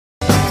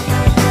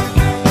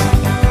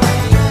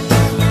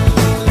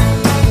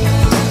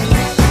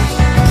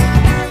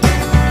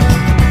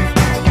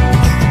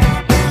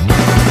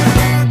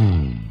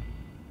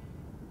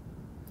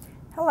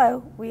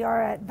Hello, we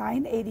are at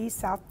 980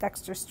 South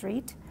Dexter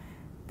Street.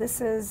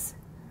 This is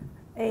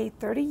a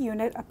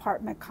 30-unit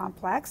apartment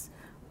complex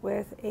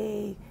with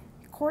a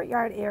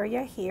courtyard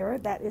area here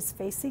that is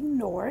facing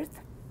north.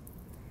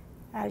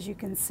 As you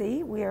can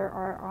see, we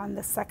are on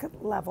the second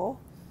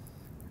level.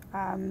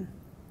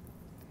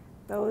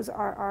 Those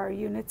are our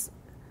units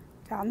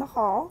down the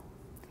hall,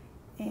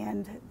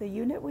 and the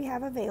unit we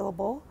have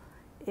available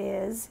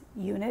is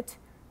Unit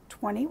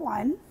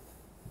 21.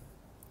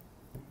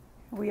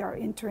 We are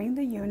entering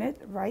the unit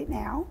right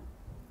now.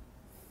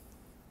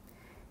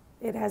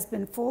 It has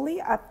been fully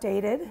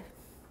updated.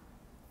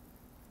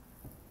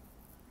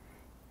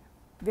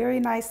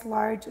 Very nice,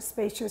 large,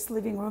 spacious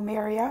living room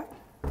area.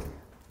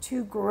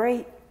 Two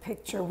great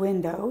picture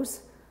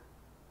windows,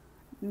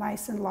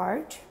 nice and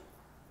large.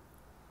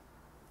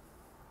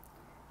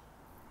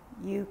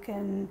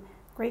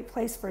 Great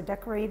place for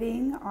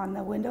decorating on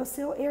the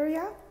windowsill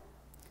area.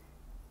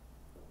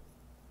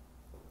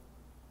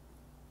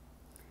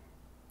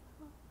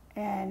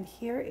 And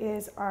here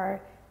is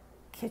our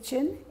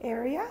kitchen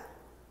area.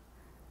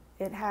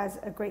 It has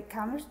a great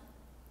counter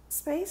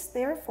space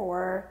there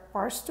for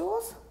bar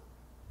stools.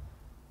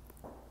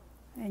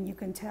 And you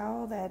can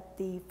tell that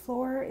the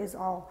floor is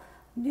all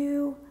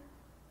new.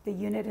 The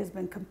unit has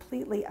been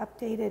completely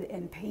updated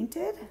and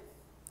painted.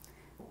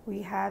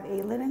 We have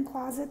a linen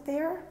closet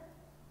there.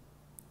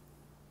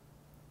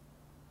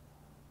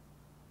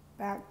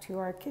 Back to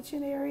our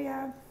kitchen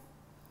area,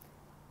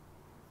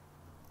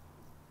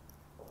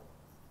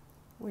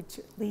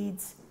 which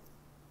leads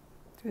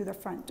through the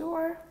front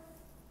door.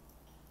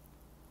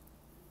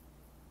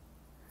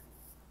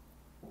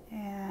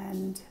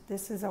 And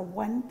this is a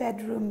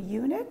 1-bedroom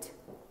unit.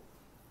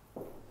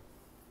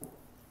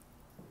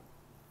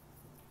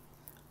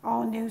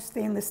 All new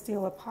stainless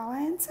steel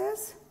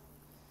appliances.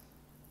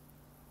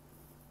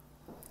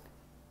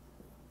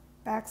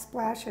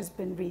 Backsplash has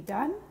been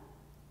redone.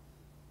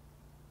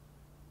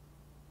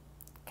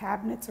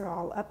 Cabinets are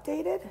all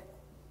updated.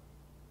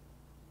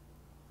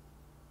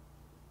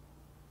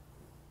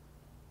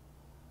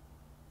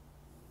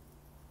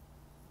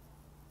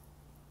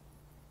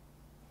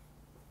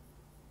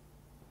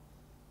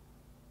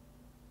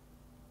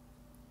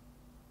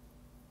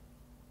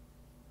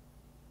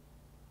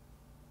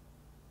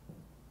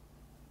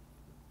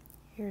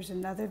 Here's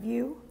another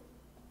view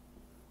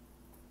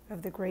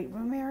of the great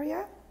room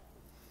area.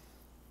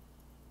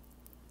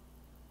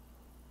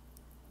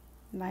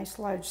 Nice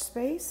large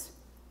space.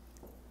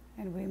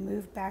 And we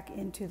move back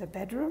into the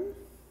bedroom.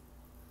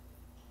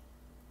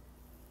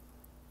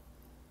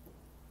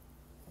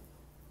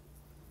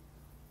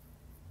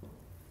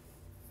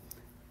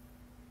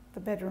 The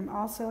bedroom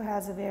also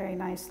has a very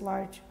nice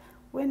large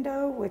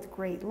window with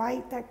great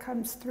light that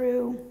comes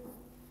through.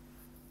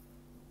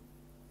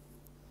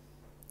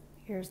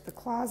 Here's the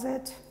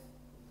closet.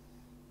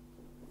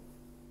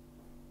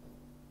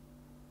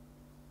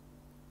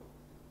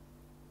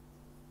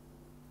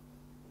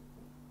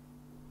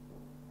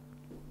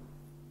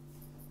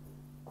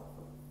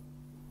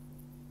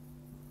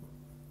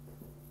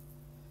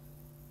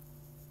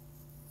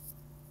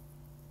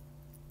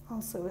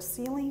 Also a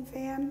ceiling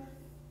fan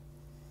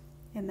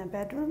in the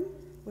bedroom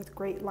with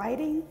great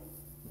lighting.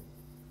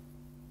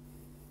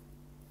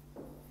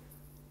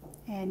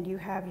 And you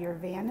have your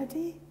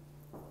vanity.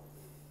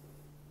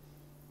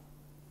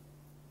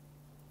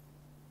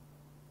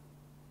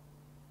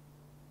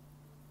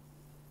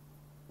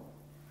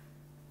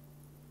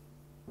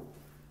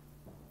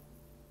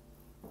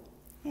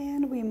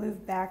 And we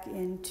move back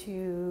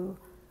into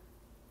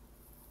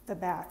the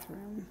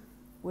bathroom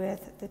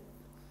with the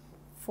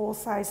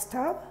full-size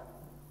tub.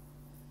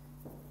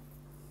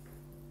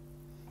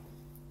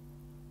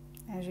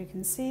 As you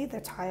can see,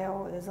 the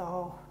tile is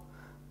all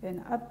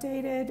been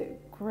updated.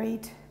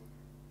 Great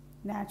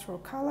natural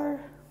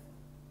color.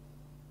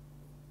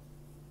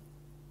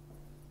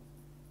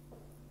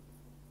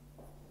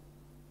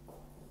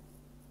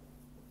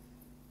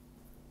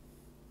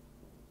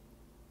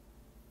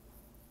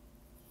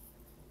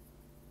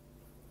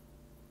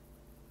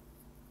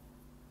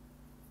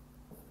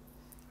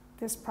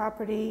 This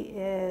property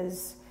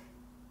is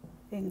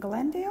in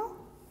Glendale,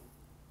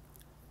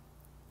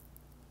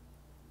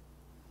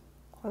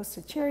 close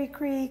to Cherry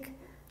Creek,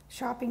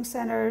 shopping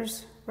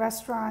centers,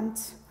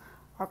 restaurants,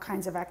 all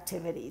kinds of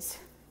activities.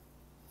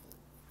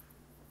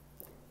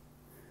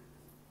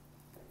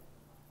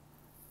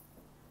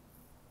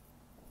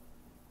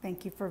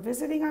 Thank you for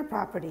visiting our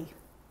property.